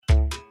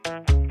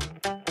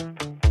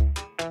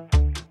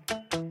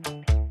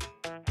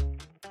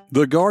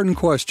The Garden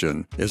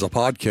Question is a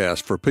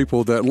podcast for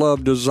people that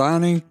love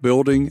designing,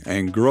 building,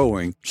 and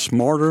growing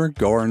smarter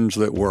gardens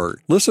that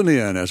work. Listen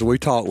in as we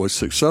talk with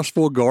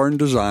successful garden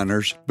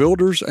designers,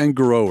 builders, and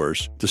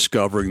growers,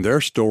 discovering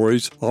their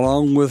stories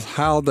along with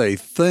how they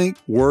think,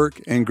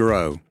 work, and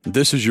grow.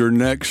 This is your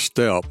next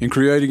step in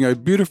creating a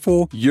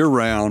beautiful,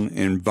 year-round,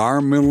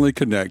 environmentally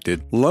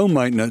connected,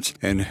 low-maintenance,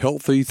 and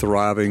healthy,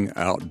 thriving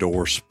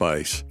outdoor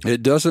space.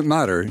 It doesn't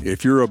matter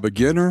if you're a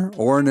beginner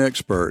or an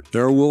expert,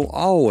 there will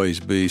always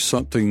be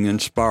something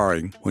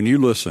inspiring when you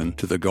listen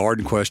to the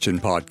Garden Question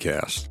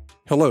podcast.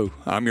 Hello,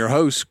 I'm your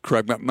host,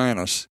 Craig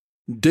McManus.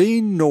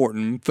 Dean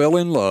Norton fell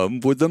in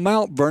love with the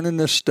Mount Vernon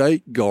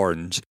Estate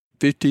Gardens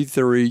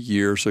 53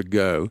 years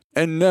ago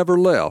and never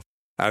left.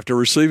 After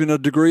receiving a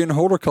degree in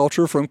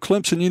horticulture from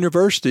Clemson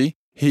University,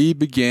 he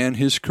began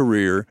his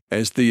career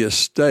as the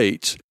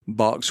estate's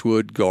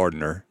boxwood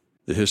gardener.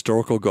 The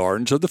historical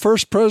gardens of the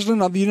first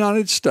President of the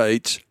United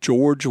States,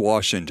 George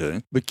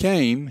Washington,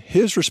 became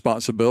his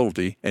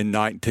responsibility in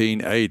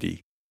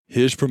 1980.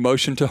 His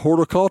promotion to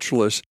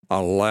horticulturalist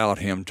allowed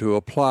him to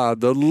apply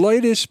the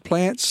latest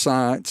plant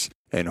science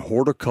and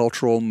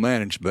horticultural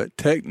management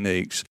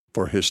techniques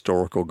for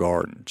historical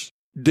gardens.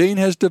 Dean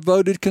has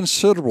devoted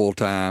considerable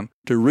time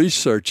to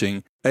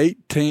researching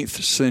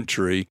 18th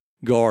century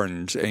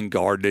gardens and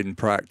gardening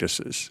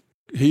practices.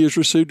 He has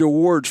received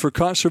awards for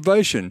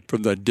conservation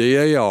from the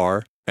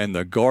DAR and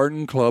the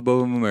Garden Club of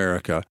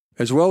America,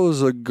 as well as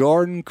the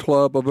Garden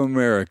Club of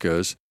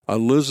America's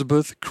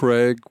Elizabeth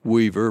Craig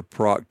Weaver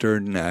Proctor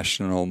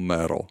National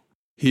Medal.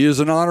 He is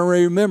an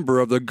honorary member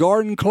of the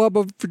Garden Club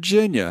of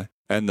Virginia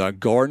and the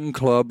Garden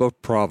Club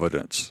of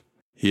Providence.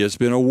 He has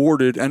been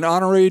awarded an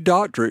honorary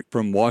doctorate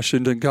from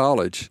Washington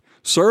College,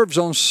 serves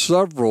on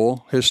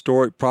several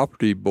historic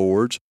property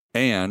boards,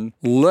 and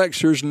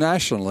lectures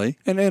nationally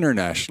and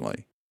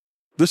internationally.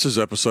 This is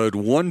episode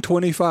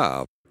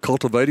 125,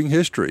 Cultivating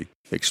History,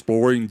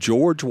 exploring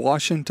George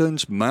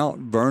Washington's Mount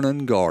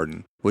Vernon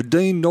Garden with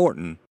Dean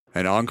Norton,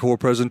 an encore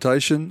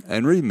presentation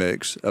and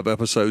remix of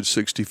episode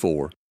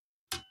 64.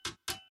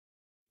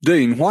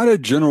 Dean, why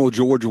did General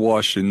George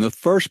Washington, the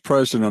first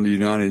president of the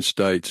United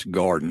States,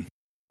 garden?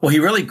 Well, he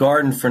really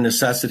gardened for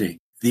necessity.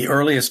 The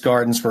earliest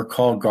gardens were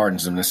called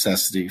gardens of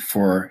necessity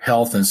for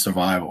health and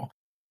survival.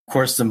 Of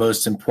course, the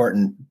most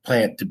important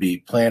plant to be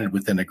planted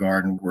within a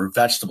garden were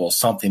vegetables,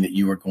 something that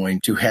you were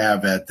going to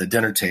have at the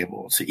dinner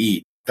table to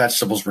eat.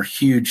 Vegetables were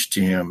huge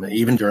to him.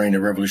 Even during the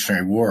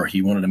Revolutionary War,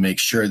 he wanted to make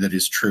sure that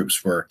his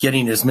troops were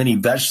getting as many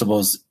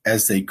vegetables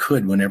as they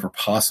could whenever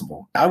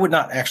possible. I would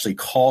not actually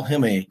call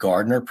him a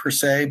gardener per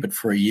se, but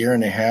for a year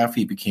and a half,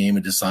 he became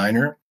a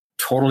designer.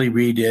 Totally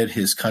redid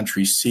his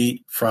country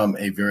seat from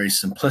a very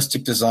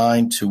simplistic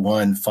design to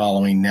one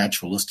following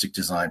naturalistic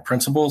design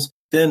principles.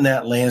 Then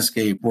that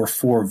landscape were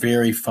four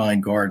very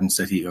fine gardens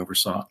that he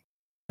oversaw.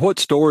 What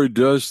story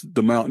does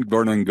the Mount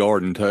Vernon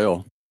Garden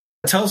tell?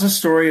 It tells a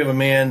story of a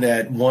man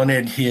that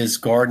wanted his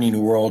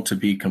gardening world to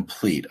be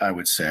complete, I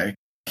would say.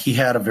 He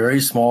had a very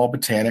small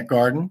botanic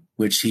garden,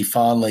 which he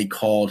fondly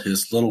called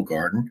his little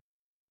garden.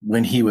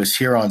 When he was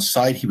here on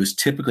site, he was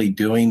typically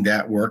doing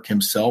that work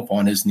himself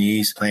on his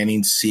knees,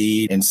 planting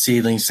seed and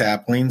seedling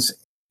saplings.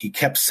 He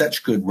kept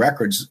such good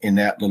records in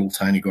that little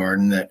tiny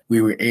garden that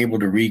we were able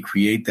to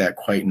recreate that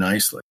quite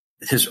nicely.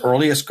 His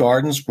earliest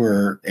gardens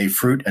were a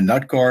fruit and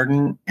nut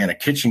garden and a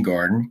kitchen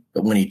garden.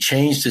 But when he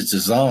changed his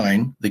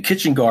design, the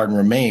kitchen garden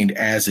remained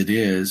as it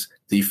is.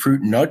 The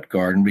fruit and nut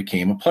garden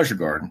became a pleasure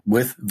garden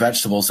with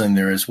vegetables in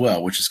there as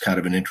well, which is kind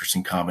of an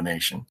interesting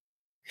combination.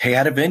 He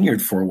had a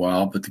vineyard for a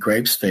while, but the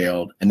grapes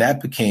failed, and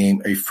that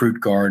became a fruit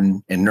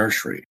garden and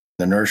nursery.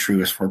 The nursery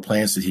was for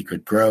plants that he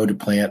could grow to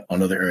plant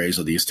on other areas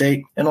of the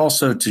estate and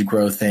also to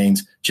grow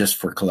things just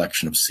for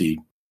collection of seed.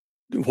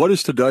 What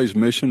is today's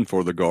mission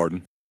for the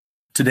garden?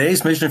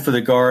 Today's mission for the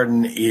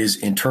garden is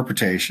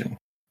interpretation.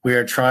 We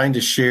are trying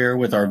to share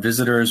with our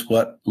visitors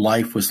what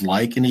life was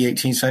like in the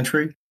 18th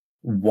century,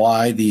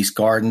 why these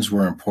gardens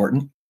were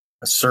important.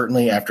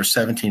 Certainly after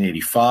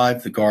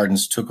 1785, the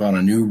gardens took on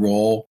a new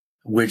role,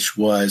 which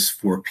was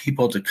for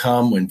people to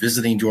come when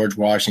visiting George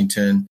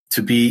Washington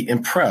to be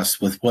impressed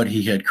with what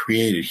he had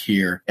created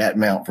here at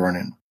Mount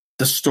Vernon.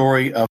 The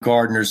story of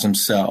gardeners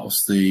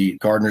themselves, the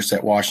gardeners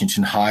that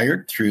Washington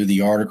hired through the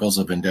Articles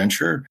of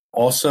Indenture,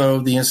 also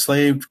the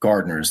enslaved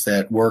gardeners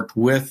that worked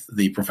with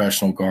the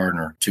professional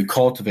gardener to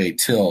cultivate,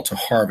 till, to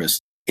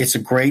harvest. It's a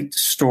great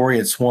story.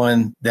 It's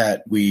one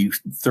that we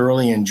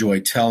thoroughly enjoy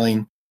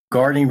telling.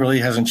 Gardening really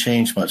hasn't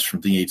changed much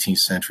from the 18th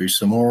century.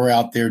 So when we're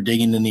out there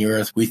digging in the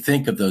earth, we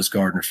think of those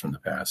gardeners from the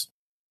past.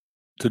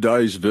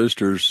 Today's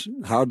visitors,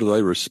 how do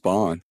they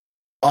respond?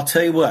 I'll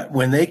tell you what,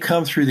 when they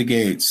come through the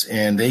gates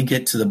and they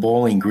get to the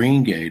Bowling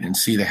Green Gate and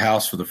see the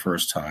house for the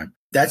first time,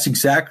 that's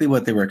exactly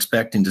what they were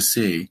expecting to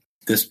see,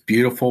 this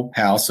beautiful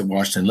house that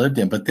Washington lived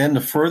in. But then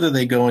the further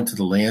they go into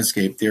the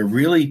landscape, they're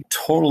really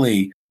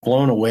totally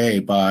blown away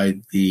by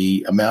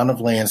the amount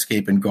of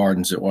landscape and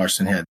gardens that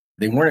Washington had.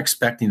 They weren't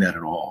expecting that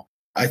at all.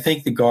 I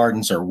think the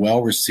gardens are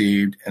well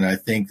received, and I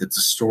think that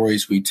the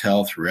stories we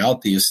tell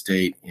throughout the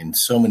estate in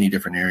so many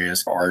different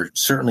areas are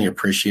certainly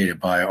appreciated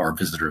by our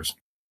visitors.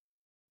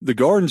 The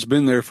garden's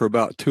been there for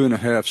about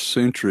 2.5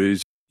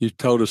 centuries. You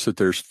told us that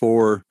there's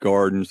 4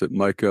 gardens that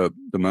make up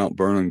the Mount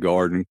Vernon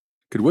garden.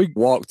 Could we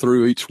walk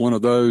through each one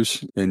of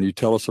those and you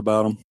tell us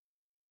about them?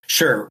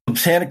 Sure. The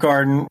Botanic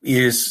Garden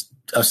is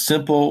a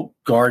simple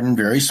garden,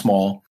 very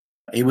small.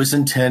 It was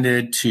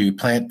intended to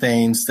plant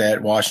things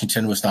that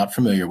Washington was not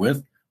familiar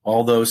with,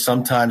 although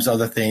sometimes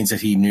other things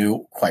that he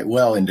knew quite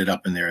well ended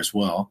up in there as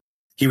well.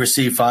 He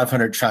received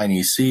 500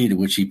 Chinese seed,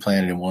 which he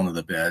planted in one of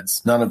the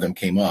beds. None of them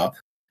came up.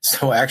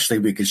 So actually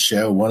we could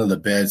show one of the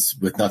beds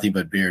with nothing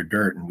but bare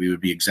dirt and we would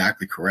be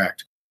exactly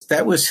correct.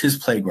 That was his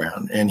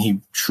playground, and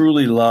he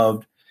truly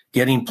loved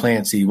getting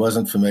plants he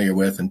wasn't familiar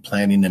with and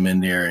planting them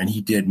in there, and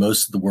he did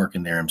most of the work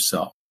in there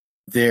himself.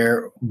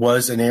 There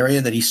was an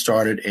area that he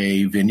started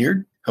a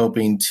vineyard,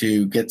 hoping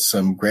to get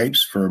some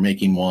grapes for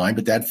making wine,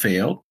 but that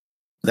failed.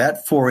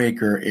 That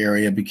 4-acre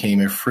area became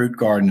a fruit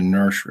garden and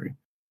nursery.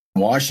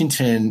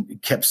 Washington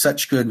kept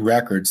such good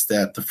records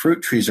that the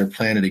fruit trees are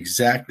planted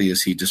exactly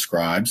as he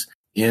describes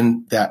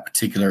in that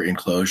particular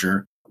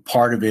enclosure.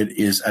 Part of it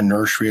is a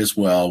nursery as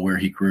well, where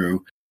he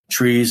grew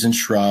trees and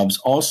shrubs,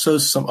 also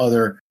some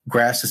other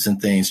grasses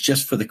and things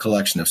just for the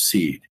collection of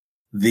seed.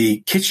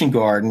 The kitchen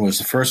garden was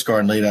the first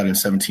garden laid out in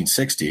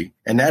 1760,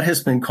 and that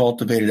has been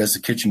cultivated as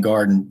a kitchen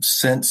garden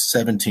since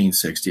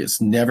 1760. It's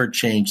never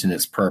changed in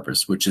its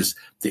purpose, which is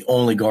the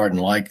only garden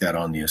like that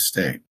on the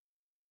estate.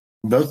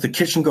 Both the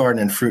kitchen garden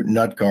and fruit and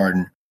nut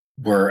garden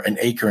were an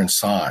acre in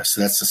size,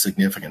 so that's a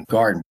significant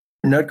garden.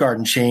 Nut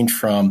garden changed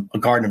from a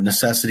garden of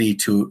necessity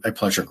to a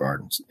pleasure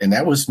garden, and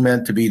that was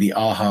meant to be the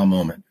aha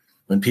moment.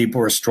 When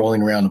people were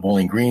strolling around the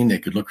Bowling Green, they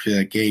could look through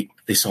that gate.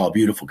 They saw a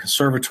beautiful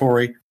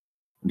conservatory.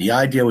 The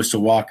idea was to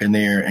walk in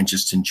there and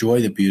just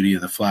enjoy the beauty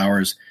of the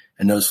flowers,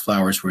 and those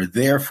flowers were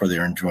there for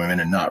their enjoyment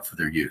and not for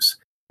their use.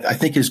 I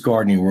think his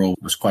gardening world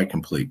was quite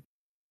complete.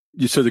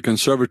 You said the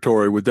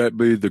conservatory, would that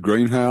be the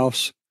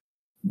greenhouse?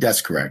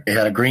 That's correct. It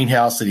had a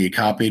greenhouse that he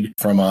copied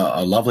from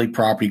a lovely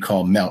property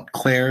called Mount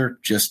Clair,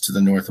 just to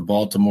the north of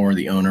Baltimore.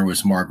 The owner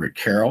was Margaret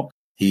Carroll.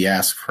 He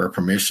asked for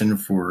permission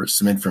for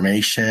some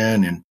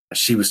information, and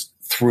she was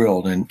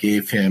thrilled and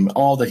gave him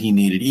all that he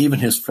needed, even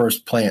his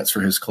first plants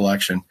for his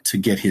collection, to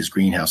get his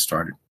greenhouse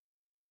started.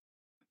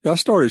 I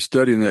started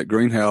studying that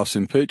greenhouse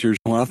in pictures.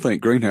 When I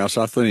think greenhouse,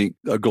 I think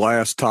a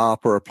glass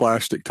top or a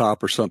plastic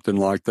top or something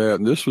like that.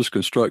 And this was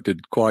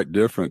constructed quite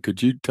different.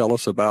 Could you tell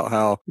us about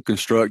how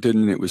constructed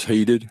and it was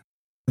heated?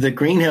 The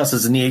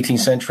greenhouses in the 18th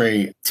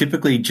century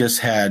typically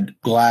just had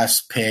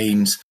glass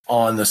panes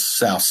on the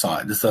south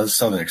side, the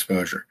southern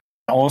exposure.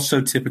 Also,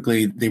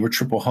 typically, they were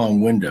triple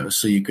hung windows,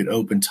 so you could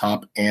open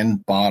top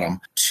and bottom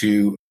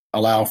to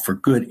allow for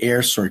good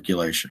air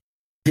circulation.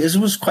 His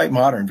was quite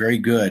modern, very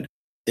good.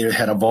 It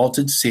had a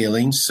vaulted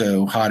ceiling,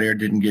 so hot air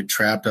didn't get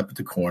trapped up at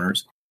the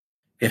corners.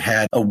 It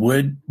had a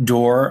wood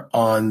door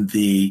on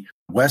the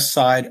west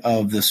side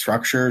of the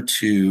structure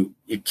to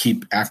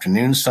keep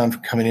afternoon sun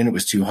from coming in. It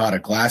was too hot. A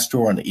glass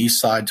door on the east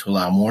side to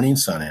allow morning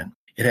sun in.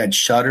 It had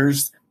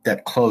shutters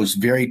that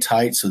closed very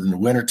tight, so in the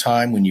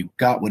wintertime, when you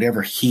got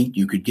whatever heat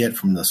you could get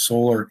from the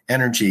solar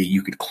energy,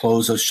 you could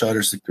close those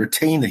shutters to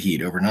retain the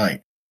heat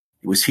overnight.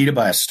 It was heated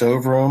by a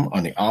stove room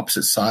on the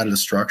opposite side of the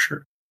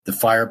structure. The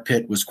fire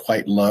pit was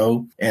quite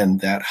low,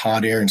 and that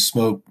hot air and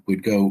smoke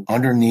would go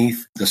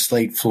underneath the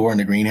slate floor in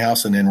the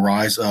greenhouse and then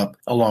rise up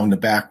along the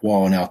back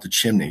wall and out the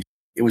chimney.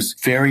 It was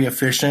very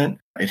efficient.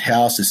 It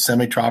housed the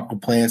semi-tropical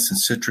plants and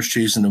citrus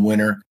trees in the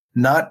winter,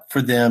 not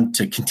for them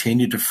to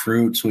continue to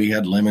fruit, so we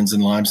had lemons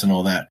and limes and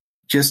all that,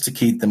 just to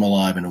keep them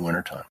alive in the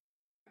wintertime.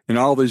 In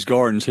all these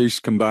gardens, he's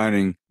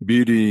combining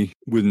beauty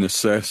with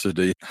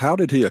necessity. How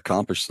did he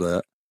accomplish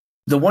that?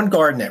 The one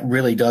garden that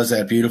really does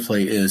that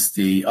beautifully is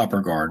the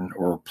upper garden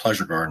or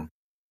pleasure garden.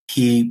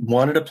 He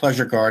wanted a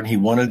pleasure garden. He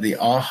wanted the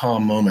aha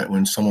moment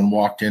when someone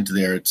walked into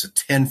there. It's a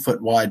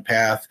 10-foot wide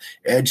path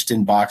edged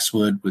in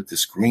boxwood with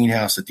this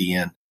greenhouse at the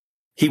end.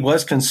 He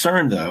was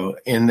concerned, though,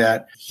 in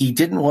that he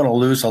didn't want to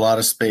lose a lot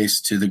of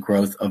space to the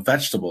growth of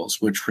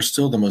vegetables, which were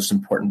still the most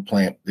important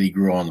plant that he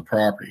grew on the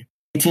property.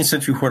 18th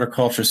century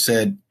horticulture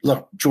said,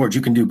 look, George,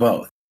 you can do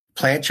both.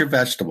 Plant your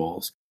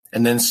vegetables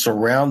and then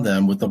surround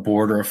them with a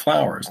border of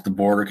flowers. The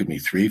border could be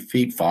 3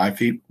 feet, 5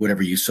 feet,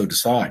 whatever you so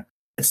decide.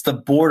 It's the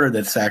border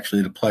that's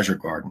actually the pleasure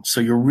garden. So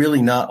you're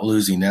really not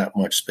losing that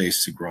much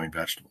space to growing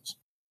vegetables.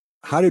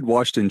 How did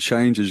Washington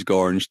change his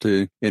gardens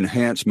to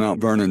enhance Mount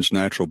Vernon's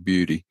natural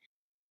beauty?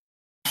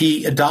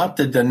 He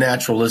adopted the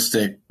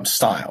naturalistic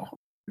style.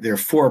 There are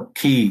 4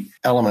 key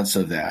elements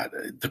of that.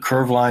 The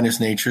curved line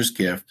is nature's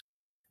gift,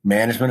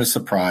 management of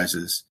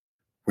surprises,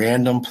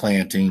 random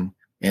planting,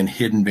 and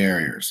hidden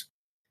barriers.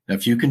 Now,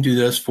 if you can do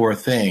those 4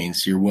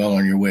 things, you're well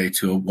on your way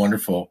to a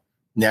wonderful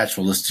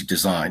naturalistic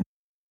design.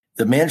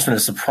 The management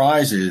of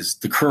surprises,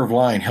 the curved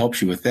line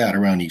helps you with that.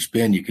 Around each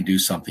bend, you can do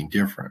something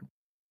different.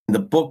 The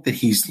book that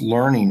he's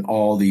learning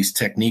all these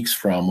techniques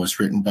from was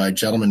written by a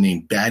gentleman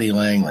named Batty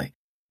Langley.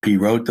 He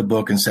wrote the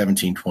book in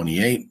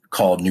 1728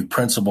 called New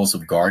Principles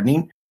of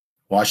Gardening.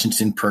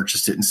 Washington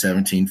purchased it in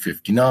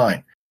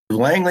 1759.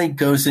 Langley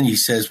goes in, he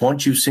says,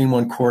 once you've seen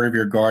 1/4 of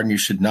your garden, you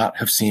should not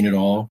have seen it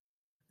all.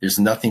 There's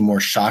nothing more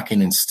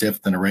shocking and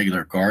stiff than a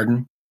regular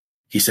garden.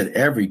 He said,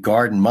 every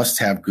garden must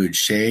have good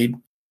shade.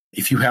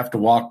 If you have to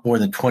walk more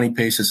than 20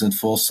 paces in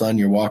full sun,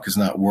 your walk is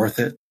not worth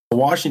it.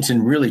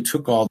 Washington really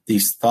took all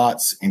these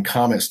thoughts and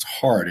comments to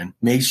heart and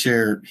made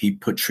sure he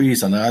put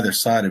trees on either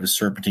side of his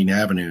serpentine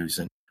avenues.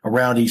 And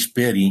around each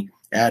bit, he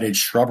added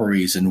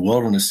shrubberies and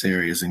wilderness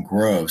areas and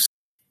groves.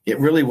 It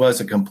really was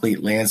a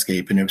complete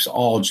landscape, and it was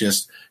all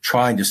just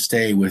trying to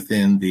stay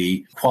within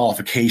the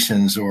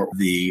qualifications or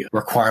the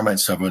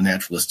requirements of a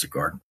naturalistic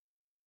garden.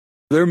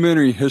 There are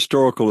many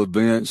historical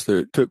events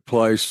that took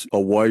place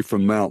away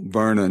from Mount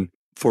Vernon.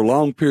 For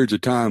long periods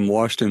of time,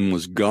 Washington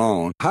was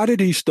gone. How did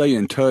he stay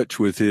in touch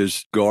with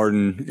his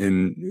garden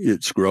and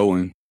its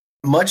growing?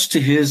 Much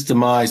to his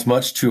demise,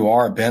 much to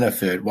our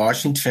benefit,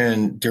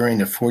 Washington, during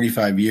the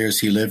 45 years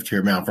he lived here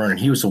at Mount Vernon,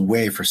 he was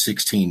away for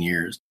 16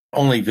 years,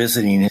 only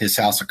visiting his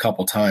house a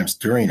couple times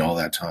during all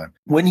that time.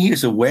 When he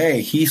is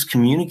away, he's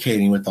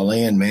communicating with the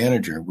land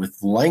manager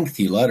with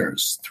lengthy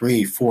letters,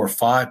 3, 4,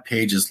 5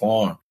 pages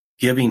long,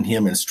 giving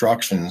him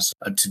instructions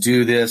to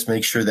do this,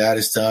 make sure that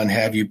is done.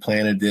 Have you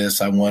planted this?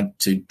 I want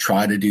to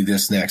try to do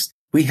this next.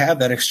 We have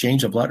that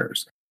exchange of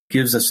letters. It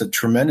gives us a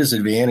tremendous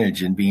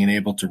advantage in being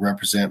able to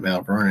represent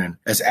Mount Vernon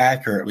as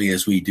accurately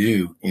as we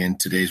do in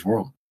today's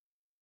world.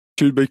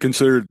 Should be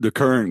considered the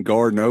current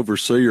garden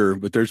overseer,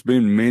 but there's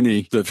been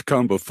many that have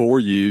come before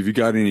you. Have you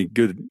got any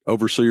good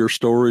overseer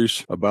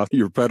stories about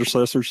your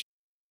predecessors?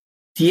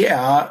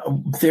 Yeah,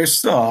 there's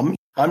some.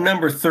 I'm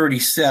number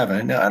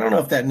 37. Now, I don't know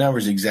if that number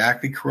is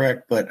exactly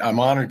correct, but I'm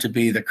honored to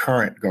be the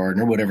current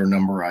gardener, whatever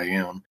number I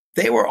am.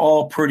 They were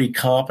all pretty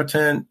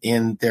competent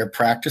in their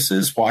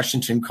practices.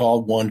 Washington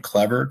called one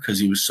clever because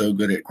he was so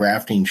good at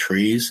grafting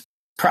trees.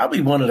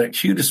 Probably one of the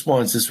cutest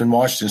ones is when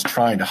Washington's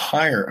trying to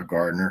hire a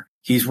gardener.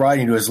 He's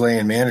writing to his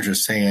land manager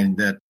saying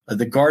that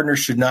the gardener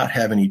should not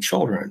have any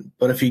children,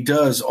 but if he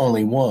does,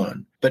 only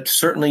one, but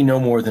certainly no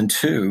more than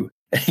 2.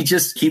 And he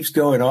just keeps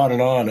going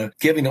on,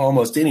 giving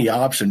almost any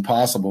option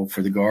possible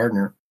for the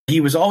gardener. He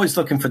was always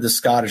looking for the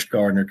Scottish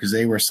gardener because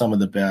they were some of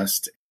the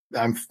best.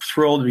 I'm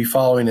thrilled to be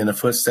following in the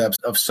footsteps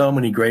of so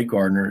many great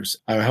gardeners.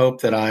 I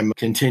hope that I'm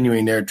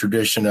continuing their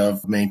tradition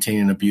of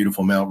maintaining a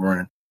beautiful Mount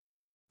Vernon.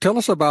 Tell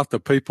us about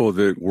the people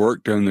that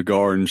worked in the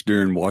gardens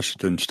during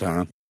Washington's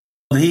time.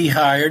 He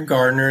hired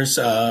gardeners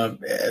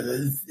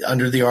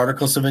under the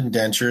Articles of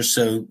Indenture,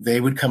 so they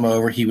would come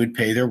over, he would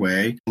pay their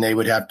way, and they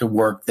would have to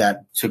work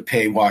that to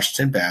pay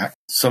Washington back.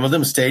 Some of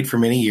them stayed for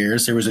many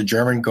years. There was a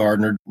German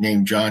gardener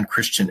named John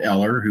Christian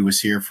Eller who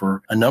was here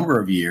for a number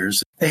of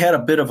years. They had a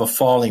bit of a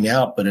falling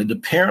out, but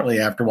apparently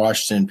after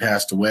Washington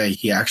passed away,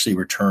 he actually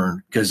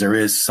returned because there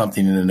is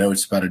something in the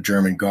notes about a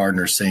German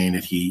gardener saying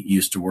that he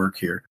used to work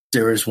here.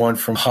 There was one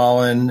from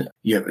Holland,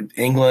 you have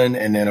England,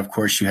 and then, of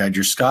course, you had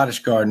your Scottish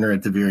gardener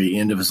at the very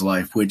end of his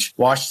life, which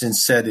Washington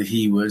said that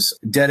he was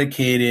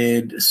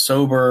dedicated,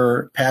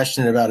 sober,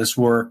 passionate about his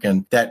work,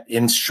 and that,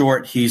 in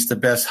short, he's the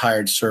best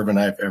hired servant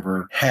I've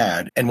ever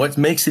had. And what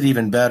makes it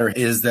even better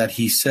is that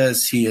he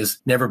says he has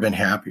never been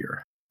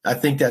happier. I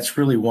think that's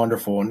really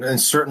wonderful and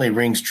certainly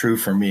rings true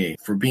for me.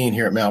 For being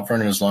here at Mount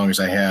Vernon as long as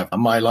I have,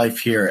 my life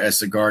here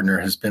as a gardener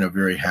has been a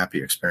very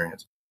happy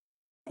experience.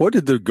 What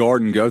did the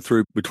garden go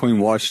through between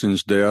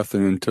Washington's death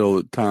and until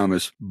the time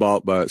it's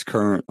bought by its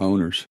current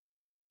owners?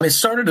 It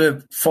started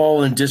to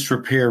fall in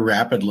disrepair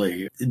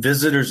rapidly.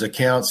 Visitors'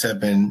 accounts have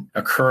been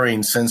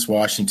occurring since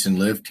Washington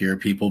lived here,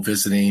 people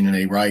visiting, and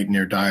they write in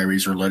their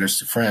diaries or letters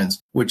to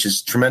friends, which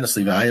is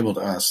tremendously valuable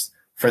to us.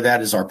 For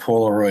that is our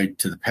Polaroid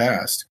to the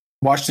past.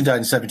 Washington died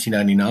in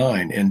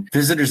 1799, and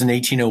visitors in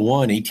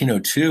 1801,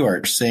 1802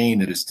 are saying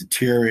that it's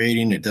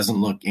deteriorating. It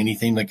doesn't look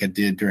anything like it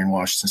did during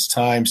Washington's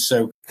time.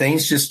 So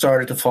things just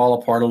started to fall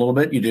apart a little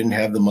bit. You didn't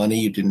have the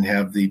money. You didn't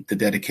have the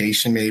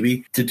dedication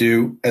maybe to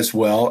do as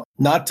well.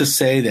 Not to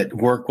say that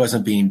work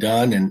wasn't being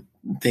done and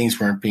things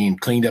weren't being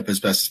cleaned up as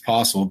best as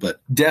possible,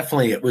 but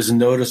definitely it was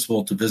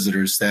noticeable to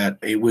visitors that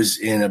it was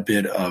in a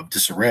bit of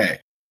disarray.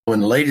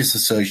 When the Ladies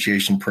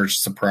Association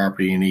purchased the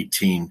property in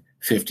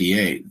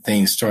 1858,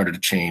 things started to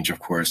change, of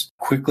course,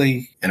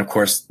 quickly. And of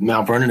course,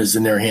 Mount Vernon is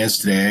in their hands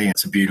today.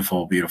 It's a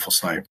beautiful, beautiful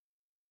site.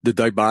 Did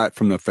they buy it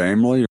from the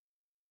family?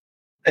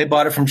 They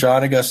bought it from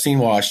John Augustine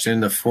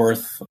Washington, the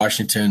fourth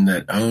Washington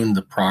that owned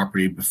the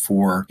property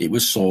before it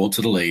was sold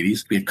to the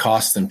ladies. It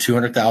cost them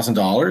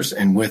 $200,000,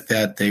 and with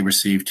that, they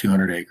received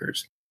 200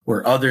 acres.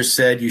 Where others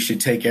said you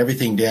should take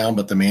everything down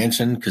but the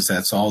mansion because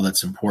that's all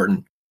that's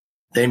important,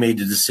 they made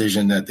the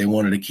decision that they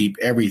wanted to keep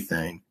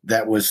everything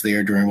that was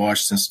there during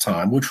Washington's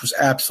time, which was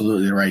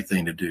absolutely the right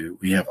thing to do.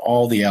 We have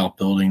all the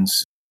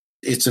outbuildings.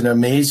 It's an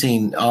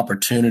amazing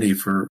opportunity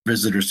for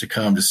visitors to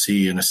come to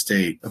see an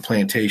estate, a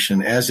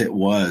plantation, as it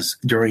was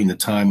during the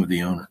time of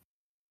the owner.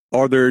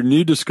 Are there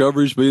new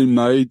discoveries being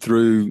made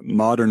through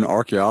modern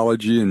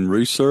archaeology and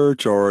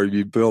research, or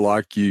you feel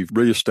like you've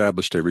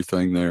reestablished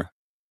everything there?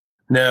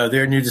 No,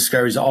 there are new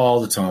discoveries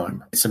all the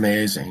time. It's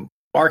amazing.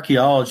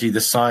 Archaeology, the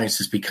science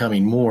is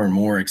becoming more and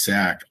more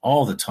exact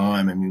all the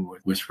time. I mean,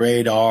 with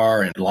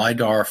radar and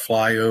LIDAR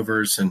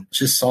flyovers and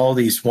just all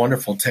these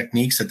wonderful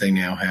techniques that they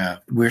now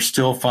have, we're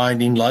still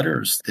finding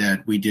letters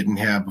that we didn't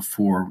have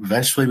before.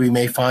 Eventually, we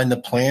may find the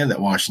plan that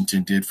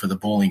Washington did for the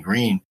Bowling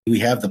Green. We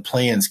have the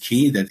plan's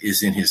key that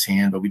is in his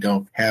hand, but we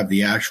don't have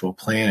the actual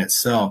plan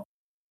itself.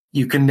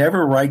 You can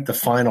never write the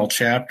final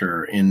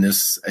chapter in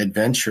this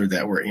adventure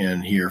that we're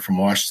in here from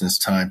Washington's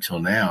time till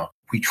now.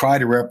 We try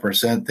to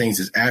represent things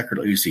as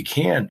accurately as we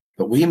can,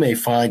 but we may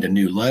find a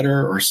new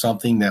letter or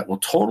something that will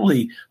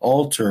totally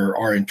alter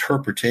our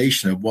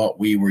interpretation of what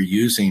we were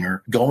using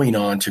or going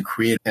on to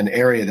create an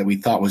area that we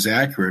thought was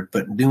accurate,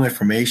 but new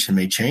information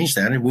may change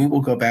that, and we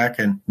will go back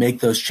and make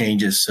those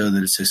changes so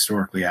that it's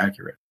historically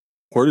accurate.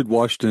 Where did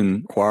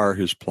Washington acquire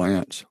his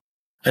plants?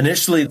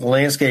 Initially, the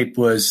landscape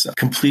was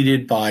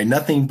completed by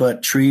nothing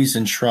but trees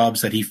and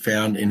shrubs that he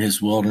found in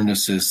his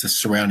wildernesses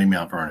surrounding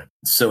Mount Vernon.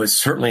 So it's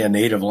certainly a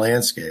native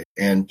landscape.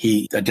 And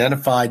he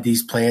identified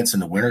these plants in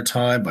the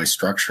wintertime by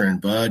structure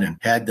and bud and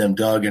had them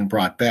dug and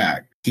brought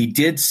back. He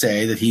did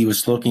say that he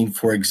was looking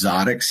for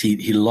exotics.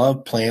 He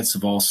loved plants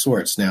of all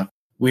sorts. Now,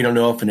 we don't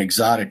know if an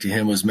exotic to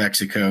him was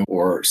Mexico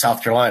or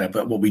South Carolina,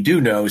 but what we do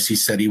know is he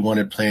said he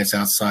wanted plants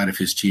outside of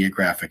his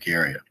geographic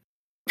area.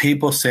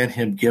 People sent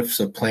him gifts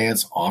of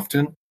plants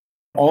often.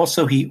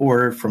 Also, he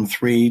ordered from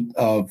three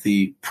of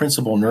the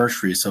principal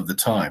nurseries of the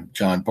time,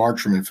 John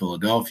Bartram in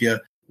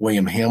Philadelphia,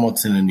 William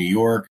Hamilton in New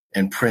York,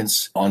 and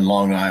Prince on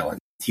Long Island.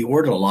 He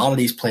ordered a lot of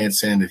these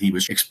plants in that he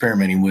was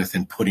experimenting with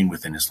and putting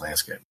within his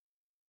landscape.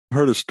 I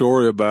heard a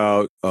story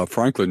about a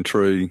Franklin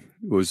tree.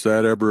 Was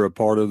that ever a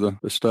part of the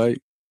estate?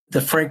 The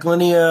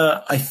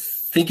Franklinia, I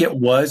think it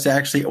was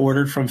actually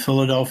ordered from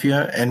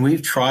Philadelphia, and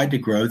we've tried to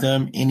grow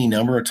them any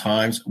number of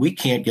times. We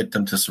can't get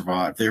them to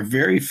survive. They're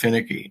very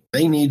finicky.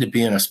 They need to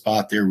be in a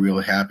spot they're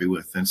really happy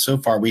with. And so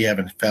far, we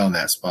haven't found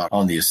that spot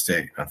on the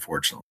estate,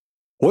 unfortunately.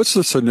 What's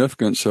the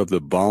significance of the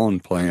Vaughan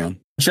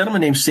plan? A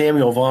gentleman named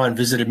Samuel Vaughan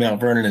visited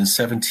Mount Vernon in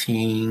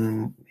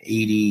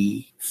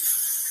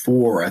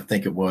 1784, I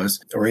think it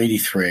was, or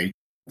 83.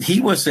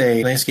 He was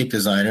a landscape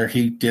designer.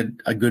 He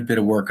did a good bit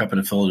of work up in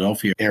the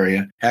Philadelphia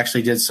area,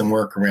 actually did some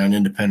work around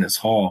Independence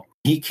Hall.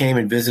 He came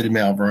and visited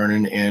Mount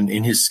Vernon and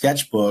in his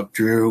sketchbook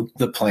drew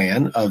the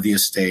plan of the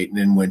estate and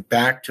then went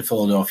back to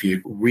Philadelphia,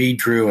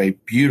 redrew a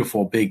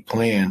beautiful big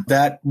plan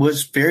that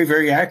was very,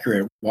 very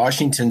accurate.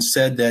 Washington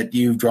said that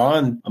you've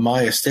drawn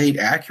my estate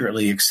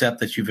accurately, except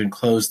that you've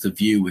enclosed the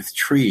view with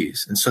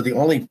trees. And so the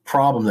only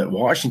problem that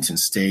Washington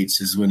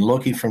states is when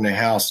looking from the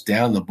house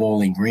down the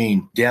Bowling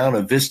Green, down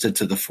a vista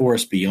to the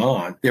forest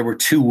beyond, there were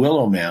two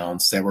willow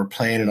mounds that were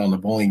planted on the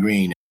Bowling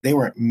Green. They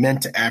weren't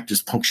meant to act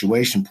as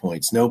punctuation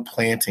points. No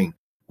planting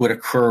would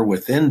occur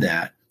within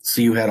that.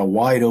 So you had a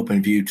wide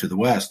open view to the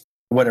west.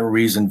 For whatever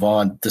reason,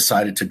 Vaughan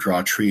decided to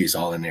draw trees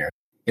all in there.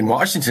 In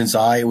Washington's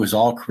eye, it was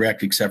all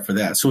correct except for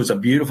that. So it's a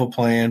beautiful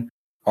plan.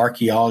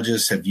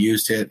 Archaeologists have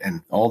used it,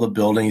 and all the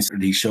buildings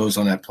that he shows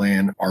on that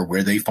plan are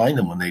where they find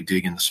them when they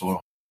dig in the soil.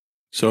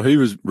 So he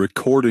was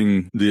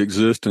recording the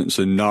existence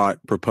and not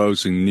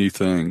proposing new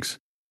things.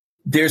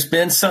 There's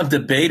been some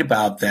debate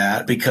about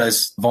that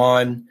because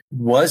Vaughan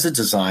was a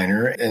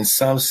designer, and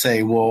some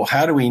say, well,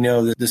 how do we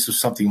know that this was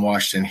something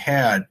Washington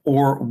had?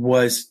 Or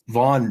was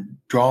Vaughan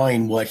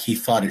drawing what he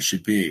thought it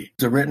should be?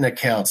 The written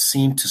accounts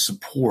seem to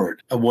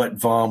support what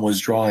Vaughan was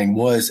drawing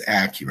was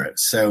accurate.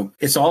 So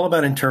it's all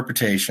about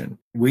interpretation.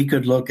 We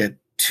could look at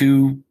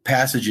two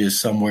passages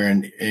somewhere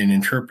and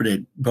interpret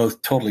it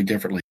both totally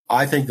differently.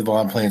 I think the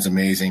Vaughan plan is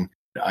amazing.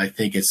 I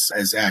think it's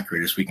as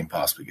accurate as we can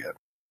possibly get.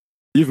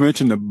 You've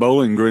mentioned the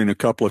Bowling Green a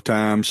couple of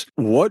times.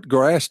 What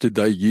grass did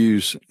they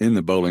use in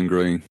the Bowling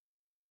Green?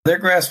 Their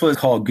grass was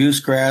called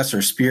goosegrass or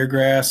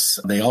speargrass.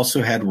 They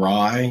also had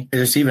rye.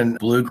 There's even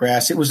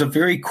bluegrass. It was a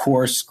very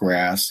coarse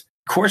grass.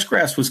 Coarse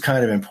grass was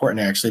kind of important,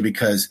 actually,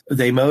 because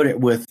they mowed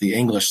it with the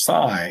English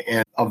scythe,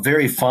 and a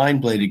very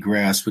fine-bladed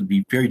grass would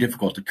be very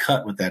difficult to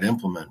cut with that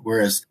implement,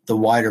 whereas the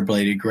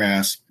wider-bladed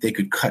grass, they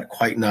could cut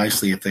quite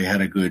nicely if they had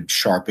a good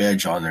sharp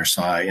edge on their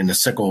scythe, and the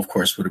sickle, of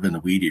course, would have been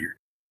the weed eater.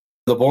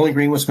 The Bowling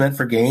Green was meant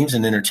for games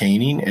and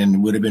entertaining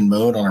and would have been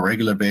mowed on a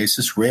regular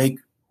basis,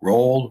 raked,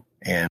 rolled,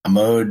 and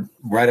mowed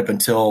right up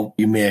until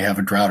you may have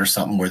a drought or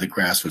something where the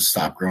grass would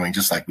stop growing,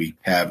 just like we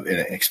have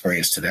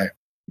experienced today.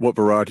 What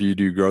variety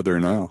do you grow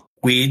there now?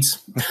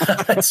 Weeds.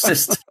 It's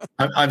just,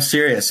 I'm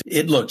serious.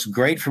 It looks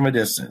great from a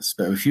distance,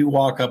 but if you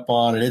walk up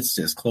on it, it's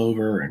just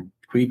clover and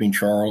creeping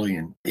Charlie.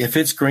 And if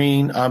it's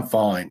green, I'm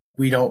fine.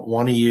 We don't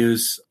want to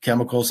use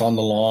chemicals on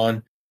the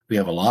lawn. We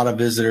have a lot of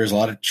visitors, a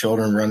lot of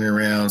children running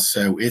around.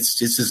 So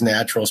it's as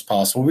natural as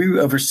possible. We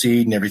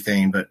overseed and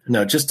everything, but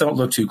no, just don't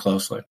look too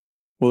closely.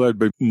 Well, that'd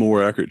be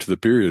more accurate to the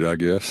period, I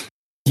guess.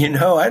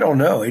 I don't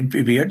know. It'd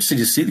be interesting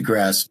to see the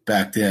grass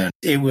back then.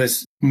 It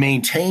was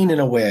maintained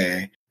in a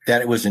way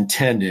that it was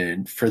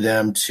intended for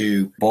them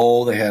to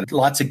bowl. They had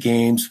lots of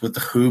games with the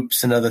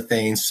hoops and other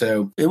things.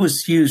 So it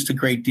was used a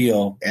great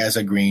deal as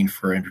a green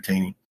for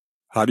entertaining.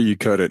 How do you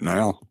cut it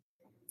now?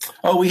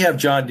 Oh, we have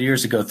John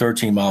Deeres that go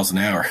 13 miles an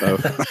hour. Oh.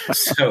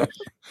 So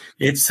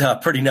it's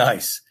pretty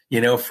nice.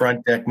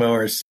 front deck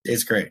mowers.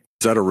 It's great.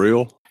 Is that a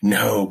reel?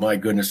 No, my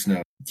goodness,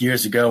 no.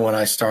 Years ago when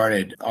I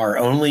started, our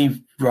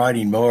only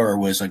riding mower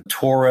was a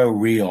Toro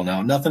reel.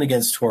 Now, nothing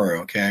against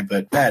Toro, okay?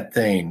 But that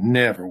thing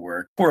never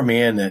worked. Poor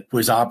man that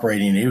was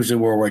operating, he was a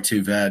World War II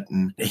vet,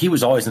 and he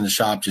was always in the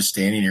shop just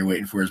standing there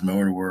waiting for his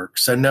mower to work.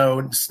 So no,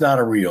 it's not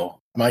a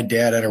reel. My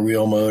dad had a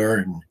reel motor,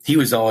 and he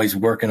was always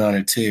working on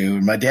it too.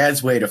 And my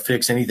dad's way to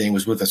fix anything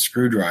was with a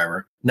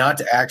screwdriver, not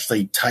to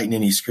actually tighten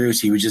any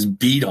screws. He would just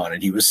beat on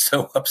it. He was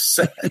so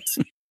upset.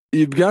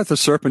 You've got the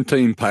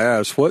serpentine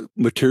paths. What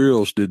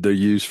materials did they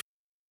use?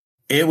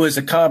 It was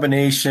a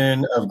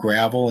combination of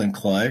gravel and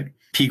clay,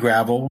 pea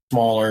gravel,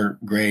 smaller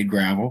grade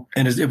gravel,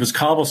 and it was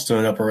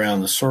cobblestone up around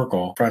the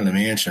circle in front of the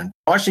mansion.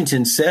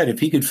 Washington said if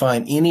he could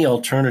find any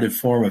alternative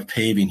form of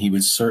paving, he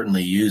would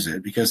certainly use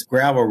it because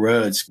gravel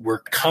roads were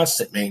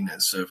constant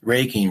maintenance of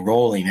raking,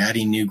 rolling,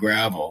 adding new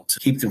gravel to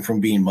keep them from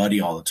being muddy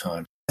all the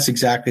time. That's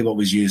exactly what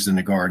was used in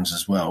the gardens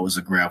as well. It was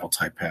a gravel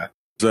type path.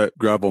 Is that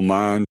gravel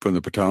mined from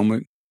the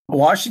Potomac?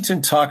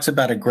 Washington talks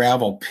about a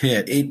gravel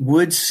pit. It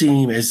would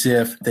seem as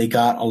if they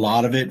got a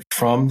lot of it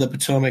from the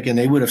Potomac and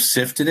they would have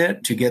sifted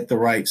it to get the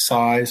right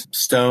size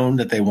stone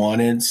that they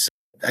wanted. So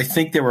I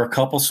think there were a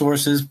couple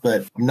sources,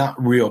 but I'm not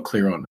real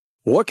clear on it.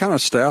 What kind of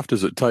staff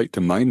does it take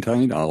to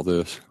maintain all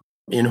this?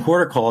 In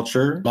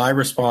horticulture, my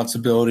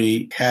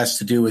responsibility has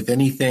to do with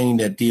anything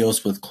that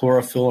deals with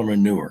chlorophyll or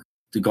manure.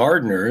 The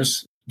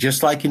gardeners,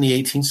 just like in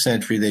the 18th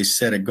century, they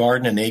said a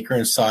garden an acre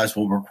in size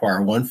will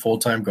require one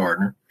full-time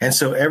gardener. And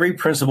so every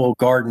principal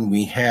garden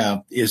we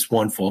have is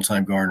one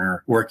full-time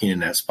gardener working in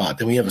that spot.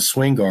 Then we have a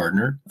swing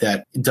gardener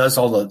that does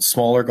all the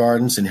smaller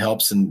gardens and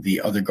helps in the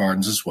other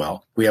gardens as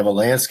well. We have a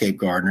landscape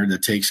gardener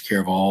that takes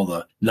care of all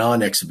the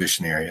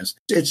non-exhibition areas.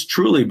 It's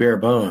truly bare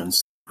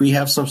bones. We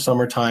have some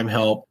summertime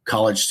help,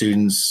 college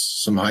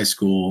students, some high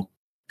school.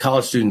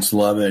 College students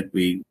love it.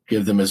 We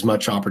give them as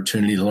much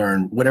opportunity to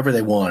learn whatever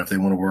they want. If they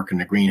want to work in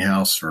the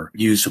greenhouse or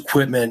use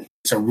equipment,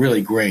 it's a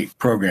really great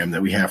program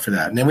that we have for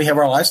that. And then we have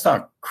our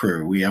livestock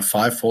crew. We have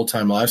 5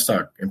 full-time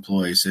livestock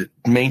employees that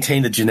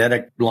maintain the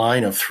genetic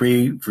line of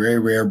 3 very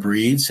rare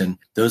breeds. And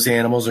those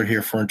animals are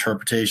here for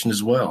interpretation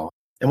as well.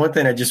 And one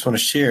thing I just want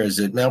to share is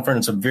that Mount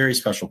Vernon's a very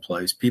special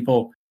place.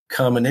 People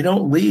come and they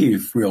don't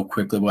leave real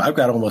quickly. Well, I've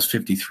got almost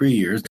 53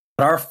 years.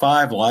 Our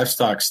 5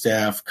 livestock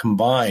staff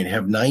combined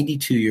have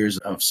 92 years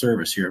of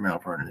service here at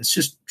Mount Vernon. It's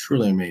just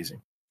truly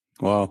amazing.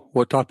 Wow.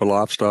 What type of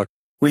livestock?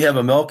 We have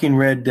a milking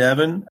red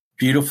Devon,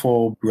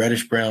 beautiful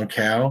reddish-brown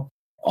cow,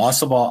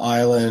 Ossabaw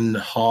Island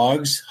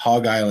hogs,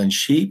 Hog Island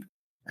sheep,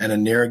 and a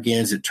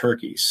Narragansett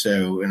turkey.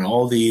 So, and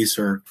all these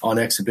are on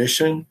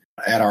exhibition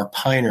at our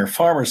Pioneer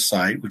Farmers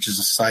site, which is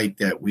a site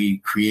that we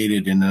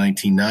created in the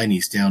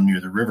 1990s down near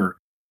the river.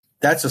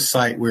 That's a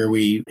site where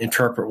we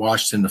interpret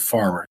Washington the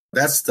farmer.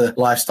 That's the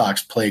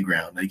livestock's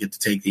playground. They get to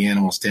take the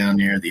animals down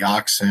there, the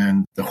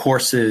oxen, the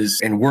horses,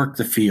 and work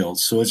the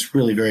fields. So it's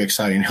really very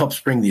exciting. It helps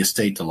bring the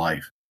estate to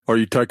life. Are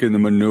you taking the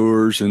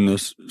manures and the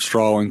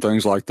straw and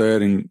things like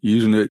that and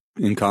using it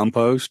in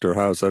compost, or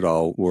how does that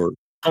all work?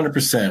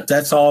 100%.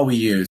 That's all we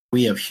use.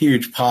 We have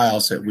huge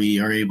piles that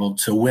we are able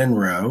to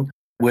windrow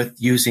with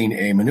using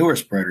a manure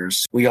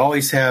spreaders. We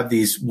always have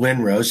these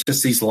windrows,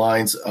 just these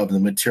lines of the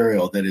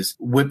material that is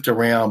whipped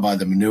around by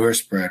the manure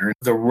spreader.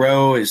 The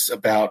row is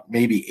about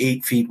maybe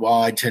 8 feet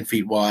wide, 10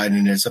 feet wide,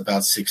 and it's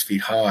about 6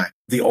 feet high.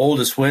 The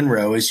oldest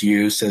windrow is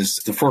used as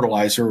the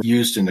fertilizer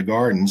used in the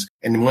gardens.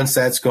 And once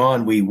that's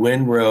gone, we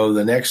windrow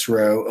the next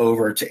row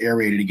over to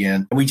aerate it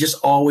again. And we just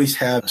always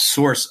have a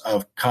source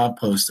of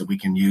compost that we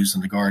can use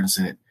in the gardens,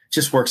 and it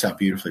just works out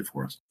beautifully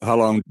for us. How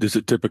long does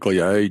it typically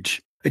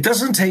age? It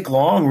doesn't take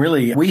long,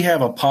 really. We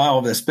have a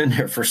pile that's been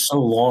there for so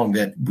long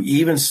that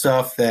even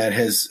stuff that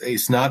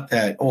is not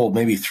that old,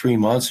 maybe 3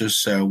 months or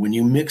so, when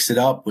you mix it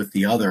up with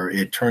the other,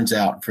 it turns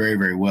out very,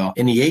 very well.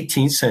 In the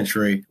 18th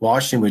century,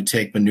 Washington would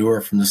take manure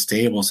from the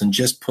stables and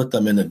just put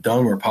them in the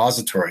dung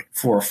repository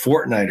for a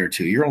fortnight or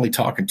 2. You're only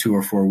talking 2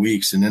 or 4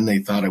 weeks, and then they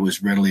thought it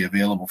was readily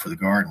available for the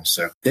garden.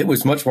 So it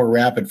was much more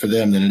rapid for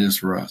them than it is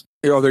for us.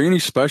 Are there any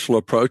special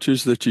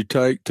approaches that you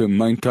take to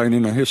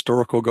maintaining a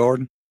historical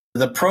garden?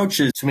 The approach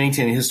to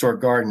maintaining a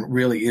historic garden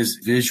really is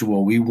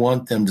visual. We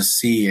want them to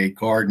see a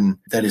garden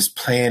that is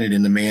planted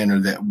in the manner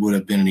that would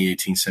have been in the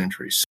 18th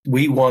century. So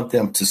we want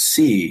them to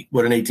see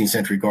what an 18th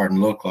century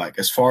garden looked like.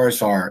 As far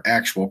as our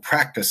actual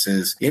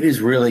practices, it is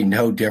really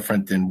no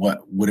different than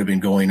what would have been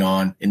going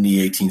on in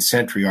the 18th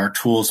century. Our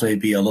tools may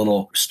be a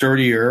little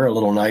sturdier, a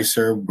little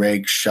nicer,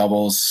 rake,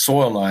 shovels,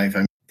 soil knife.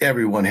 I mean,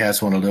 everyone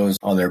has one of those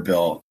on their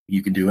belt.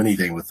 You can do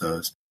anything with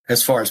those.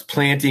 As far as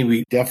planting,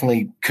 we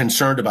definitely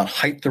concerned about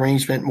height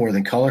arrangement more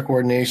than color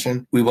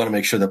coordination. We want to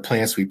make sure the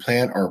plants we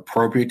plant are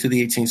appropriate to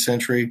the 18th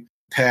century.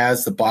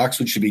 Paths, the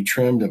boxwood should be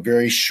trimmed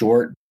very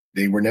short.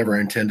 They were never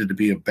intended to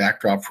be a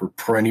backdrop for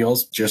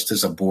perennials, just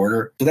as a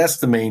border. So that's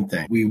the main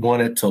thing. We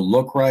want it to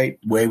look right.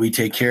 The way we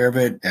take care of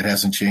it, that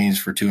hasn't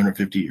changed for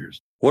 250 years.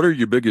 What are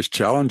your biggest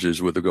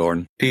challenges with the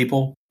garden?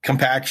 People.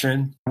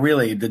 compaction,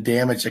 really the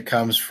damage that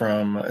comes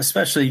from,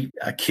 especially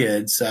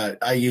kids.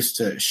 I used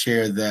to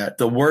share that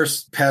the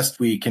worst pest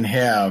we can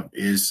have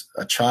is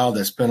a child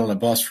that's been on a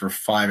bus for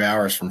 5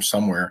 hours from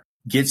somewhere,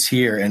 gets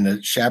here and the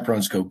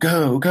chaperones go,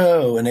 go,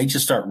 go, and they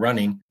just start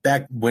running.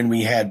 Back when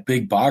we had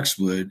big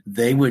boxwood,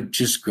 they would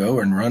just go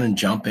and run and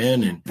jump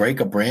in and break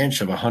a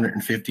branch of a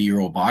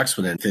 150-year-old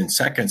boxwood within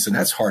seconds, and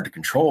that's hard to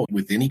control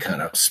with any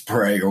kind of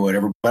spray or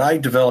whatever. But I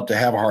developed a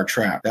have-a-heart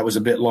trap that was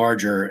a bit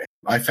larger.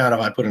 I found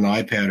if I put an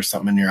iPad or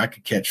something in there, I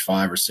could catch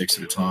 5 or 6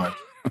 at a time.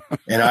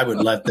 And I would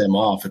let them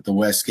off at the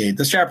west gate.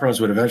 The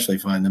chaperones would eventually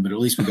find them, but at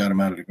least we got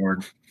them out of the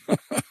garden.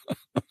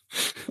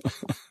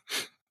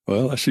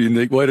 Well, that's a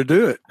unique way to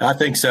do it. I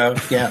think so,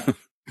 yeah.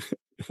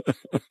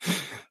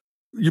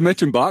 You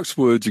mentioned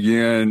boxwoods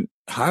again.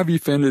 How have you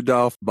fended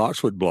off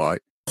boxwood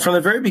blight? From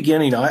the very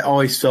beginning, I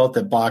always felt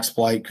that box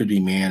blight could be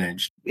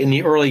managed. In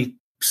the early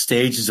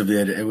stages of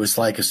it, it was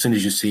like as soon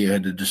as you see it, you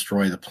had to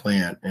destroy the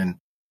plant. And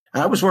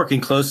I was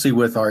working closely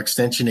with our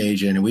extension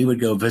agent, and we would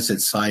go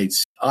visit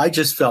sites. I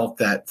just felt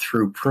that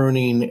through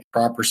pruning,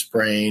 proper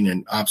spraying,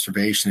 and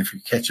observation, if you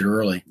catch it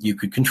early, you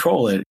could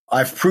control it.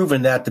 I've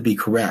proven that to be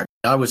correct.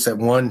 I was at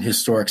one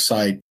historic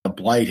site. A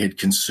blight had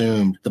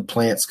consumed the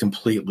plants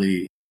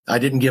completely. I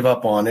didn't give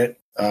up on it.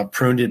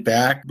 Pruned it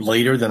back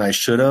later than I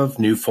should have.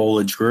 New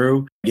foliage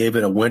grew. Gave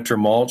it a winter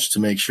mulch to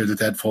make sure that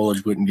that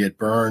foliage wouldn't get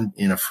burned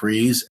in a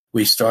freeze.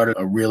 We started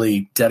a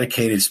really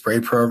dedicated spray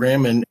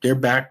program, and they're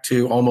back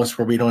to almost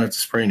where we don't have to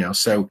spray now.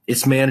 So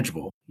it's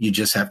manageable. You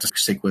just have to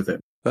stick with it.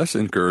 That's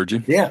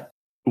encouraging. Yeah.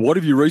 What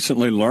have you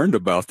recently learned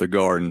about the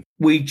garden?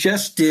 We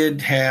just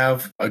did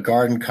have a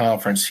garden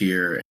conference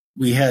here.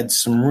 We had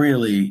some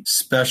really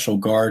special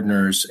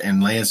gardeners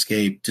and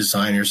landscape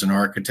designers and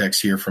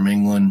architects here from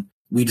England.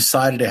 We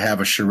decided to have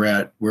a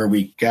charrette where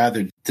we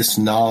gathered this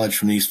knowledge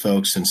from these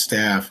folks and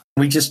staff.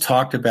 We just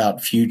talked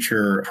about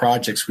future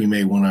projects we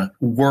may want to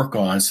work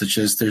on, such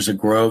as there's a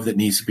grove that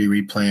needs to be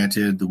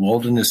replanted, the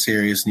wilderness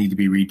areas need to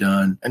be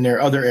redone, and there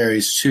are other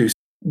areas too.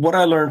 What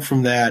I learned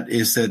from that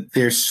is that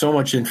there's so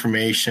much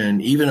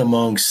information, even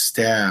among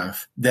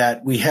staff,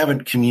 that we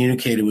haven't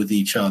communicated with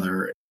each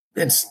other.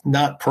 It's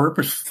not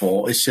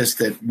purposeful. It's just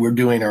that we're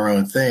doing our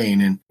own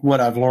thing. And what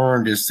I've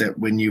learned is that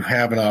when you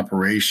have an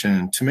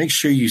operation, to make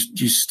sure you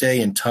stay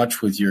in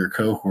touch with your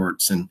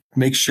cohorts and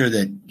make sure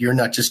that you're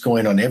not just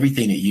going on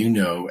everything that you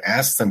know.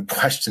 Ask them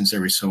questions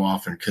every so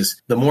often,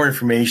 because the more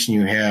information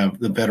you have,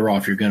 the better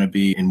off you're going to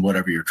be in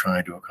whatever you're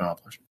trying to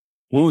accomplish.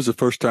 When was the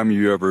first time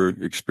you ever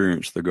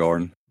experienced the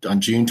garden? On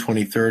June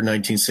 23rd,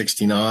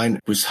 1969,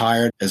 was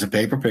hired as a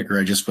paper picker.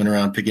 I just went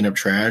around picking up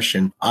trash,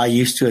 and I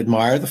used to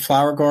admire the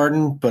flower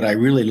garden, but I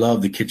really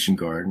loved the kitchen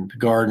garden. The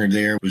gardener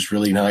there was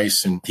really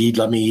nice, and he'd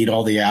let me eat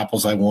all the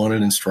apples I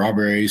wanted and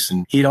strawberries,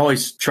 and he'd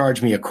always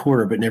charge me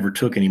 $0.25 but never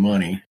took any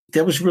money.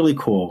 That was really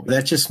cool.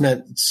 That just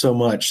meant so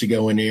much to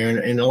go in there.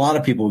 And a lot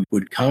of people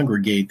would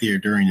congregate there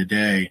during the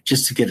day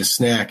just to get a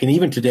snack. And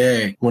even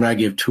today, when I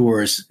give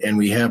tours and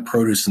we have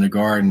produce in the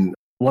garden,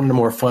 one of the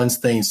more fun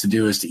things to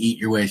do is to eat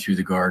your way through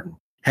the garden.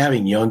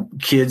 Having young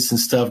kids and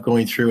stuff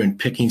going through and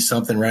picking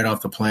something right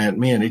off the plant,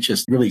 man, it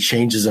just really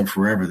changes them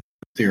forever.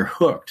 They're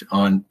hooked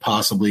on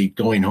possibly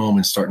going home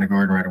and starting a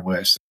garden right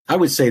away. So I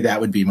would say that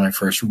would be my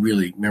first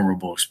really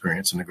memorable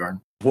experience in the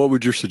garden. What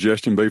would your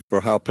suggestion be for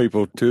how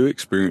people to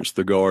experience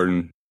the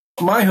garden?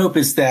 My hope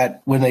is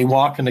that when they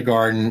walk in the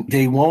garden,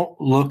 they won't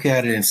look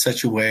at it in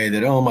such a way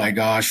that, oh my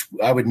gosh,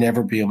 I would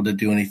never be able to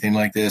do anything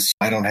like this.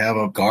 I don't have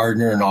a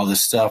gardener and all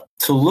this stuff.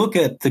 To look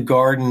at the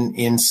garden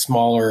in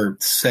smaller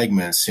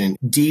segments and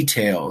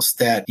details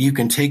that you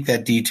can take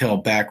that detail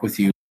back with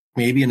you.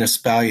 Maybe an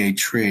espalier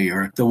tree,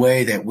 or the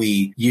way that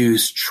we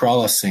use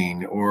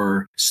trellising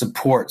or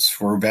supports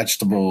for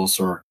vegetables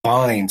or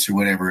vines or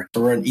whatever,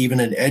 or even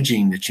an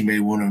edging that you may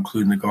want to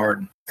include in the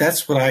garden.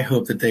 That's what I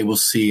hope that they will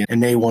see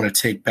and they want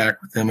to take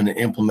back with them and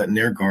implement in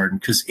their garden,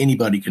 because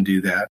anybody can do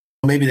that.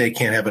 Maybe they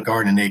can't have a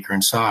garden an acre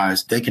in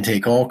size. They can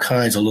take all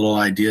kinds of little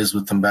ideas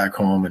with them back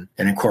home and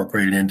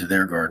incorporate it into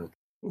their garden.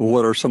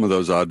 What are some of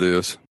those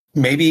ideas?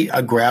 Maybe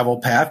a gravel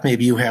path.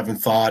 Maybe you haven't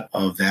thought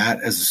of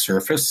that as a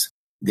surface.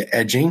 The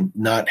edging,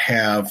 not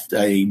have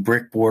a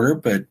brick border,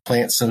 but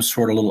plant some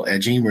sort of little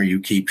edging where you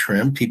keep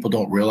trim. People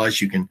don't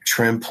realize you can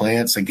trim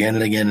plants again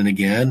and again and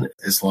again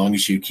as long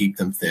as you keep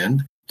them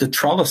thinned. The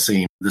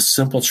trellising, the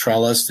simple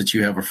trellis that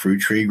you have a fruit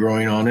tree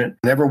growing on it.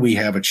 Whenever we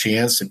have a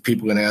chance, if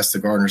people can ask the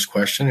gardener's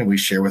question, and we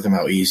share with them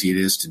how easy it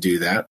is to do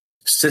that.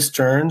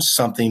 Cisterns,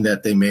 something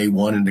that they may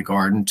want in the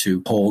garden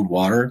to hold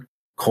water.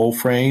 Coal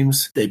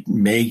frames, they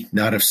may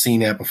not have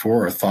seen that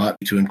before or thought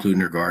to include in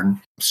their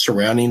garden.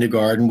 Surrounding the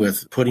garden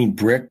with putting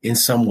brick in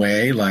some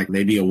way, like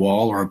maybe a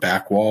wall or a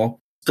back wall.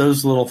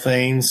 Those little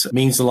things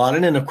means a lot.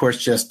 And then, of course,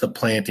 just the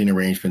planting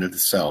arrangement of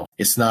itself.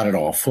 It's not at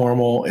all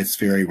formal. It's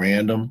very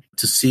random.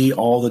 To see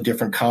all the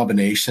different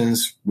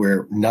combinations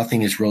where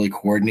nothing is really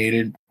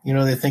coordinated,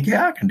 they think,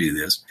 yeah, I can do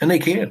this. And they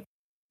can.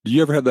 Do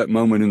you ever have that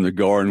moment in the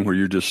garden where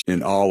you're just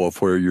in awe of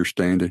where you're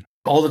standing?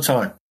 All the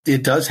time.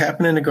 It does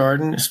happen in the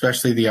garden,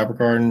 especially the upper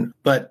garden.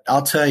 But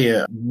I'll tell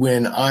you,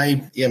 when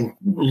I am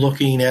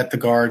looking at the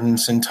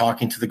gardens and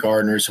talking to the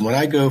gardeners, and when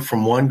I go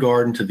from one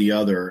garden to the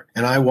other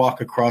and I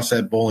walk across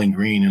that bowling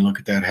green and look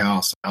at that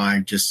house, I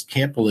just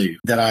can't believe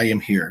that I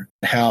am here.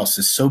 The house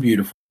is so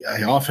beautiful.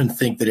 I often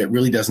think that it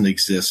really doesn't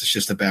exist. It's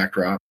just a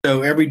backdrop.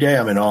 So every day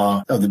I'm in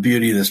awe of the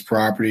beauty of this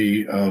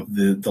property, of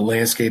the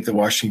landscape that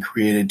Washington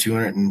created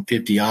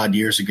 250 odd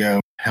years ago.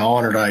 How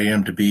honored I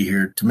am to be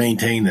here to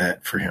maintain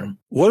that for him.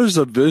 What is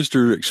the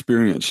visitor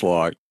experience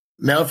like?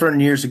 Mount Vernon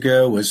years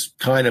ago was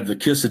kind of the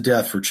kiss of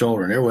death for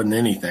children. There wasn't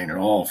anything at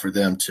all for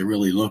them to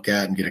really look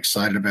at and get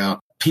excited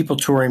about. People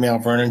touring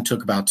Mount Vernon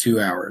took about 2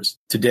 hours.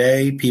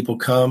 Today, people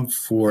come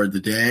for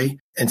the day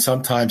and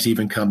sometimes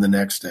even come the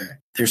next day.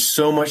 There's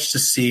so much to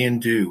see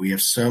and do. We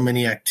have so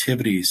many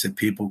activities that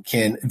people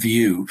can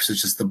view,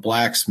 such as the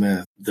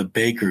blacksmith, the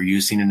baker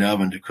using an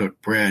oven to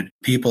cook bread,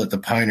 people at the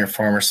Pioneer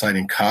Farmer site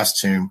in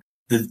costume,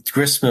 the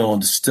grist mill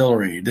and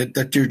distillery,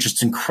 that they're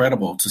just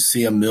incredible to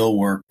see a mill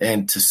work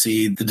and to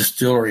see the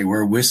distillery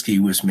where whiskey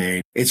was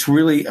made. It's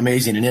really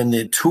amazing. And then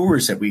the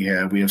tours that we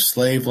have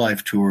slave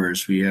life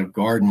tours, we have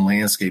garden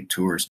landscape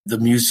tours. The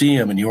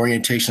museum and the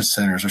orientation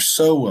centers are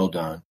so well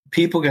done.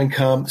 People can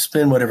come,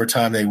 spend whatever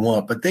time they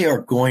want, but they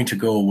are going to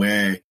go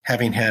away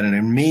having had an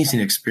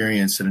amazing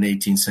experience at an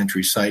 18th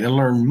century site and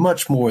learn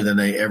much more than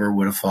they ever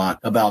would have thought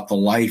about the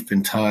life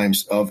and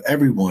times of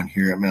everyone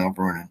here at Mount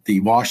Vernon.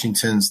 The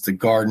Washingtons, the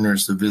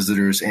gardeners, the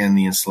visitors, and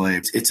the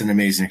enslaved. It's an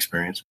amazing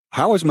experience.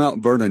 How has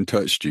Mount Vernon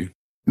touched you?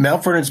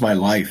 Mount Vernon's my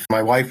life.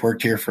 My wife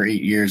worked here for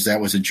 8 years.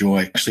 That was a joy.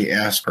 I actually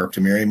asked her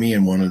to marry me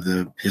in one of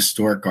the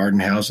historic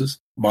garden houses.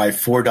 My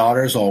 4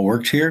 daughters all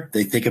worked here.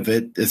 They think of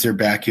it as their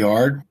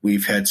backyard.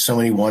 We've had so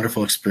many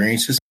wonderful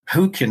experiences.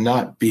 Who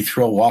cannot be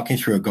thrilled walking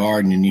through a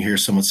garden and you hear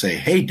someone say,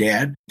 "Hey,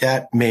 Dad,"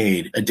 that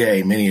made a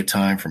day many a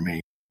time for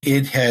me.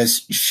 It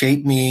has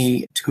shaped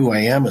me to who I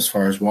am as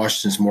far as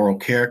Washington's moral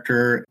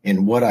character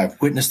and what I've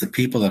witnessed, the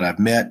people that I've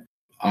met.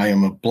 I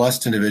am a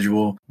blessed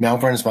individual.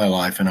 Mount Vernon's my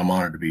life, and I'm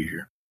honored to be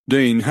here.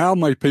 Dean, how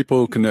may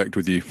people connect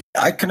with you?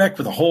 I connect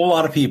with a whole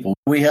lot of people.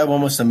 We have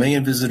almost 1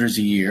 million visitors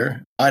a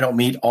year. I don't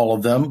meet all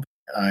of them.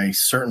 I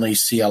certainly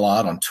see a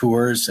lot on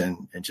tours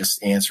and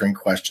just answering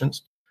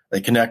questions.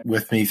 They connect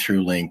with me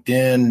through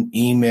LinkedIn,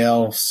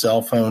 email,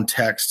 cell phone,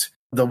 text.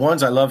 The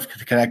ones I love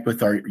to connect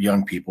with are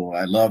young people.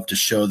 I love to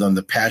show them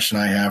the passion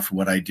I have for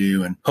what I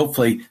do, and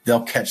hopefully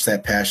they'll catch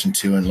that passion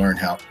too and learn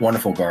how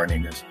wonderful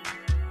gardening is.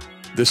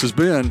 This has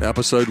been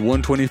episode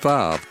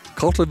 125,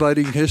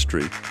 Cultivating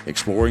History,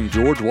 exploring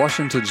George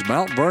Washington's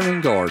Mount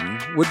Vernon Garden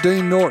with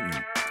Dean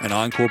Norton, an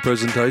encore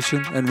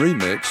presentation and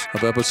remix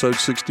of episode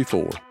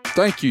 64.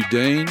 Thank you,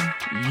 Dean.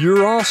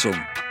 You're awesome.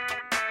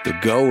 The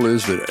goal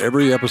is that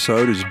every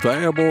episode is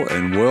valuable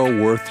and well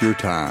worth your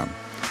time.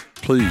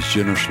 Please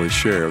generously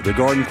share the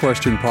Garden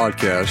Question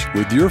podcast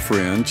with your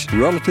friends,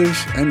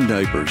 relatives, and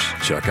neighbors.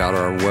 Check out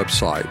our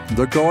website,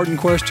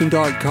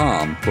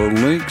 thegardenquestion.com, for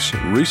links,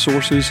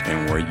 resources,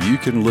 and where you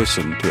can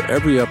listen to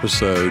every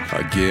episode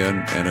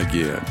again and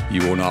again.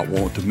 You will not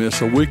want to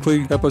miss a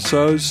weekly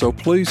episode, so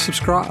please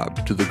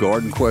subscribe to the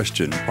Garden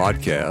Question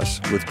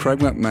podcast with Craig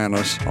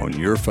McManus on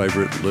your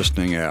favorite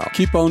listening app.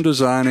 Keep on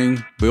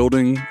designing,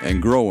 building, and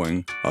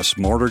growing a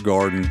smarter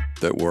garden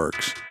that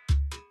works.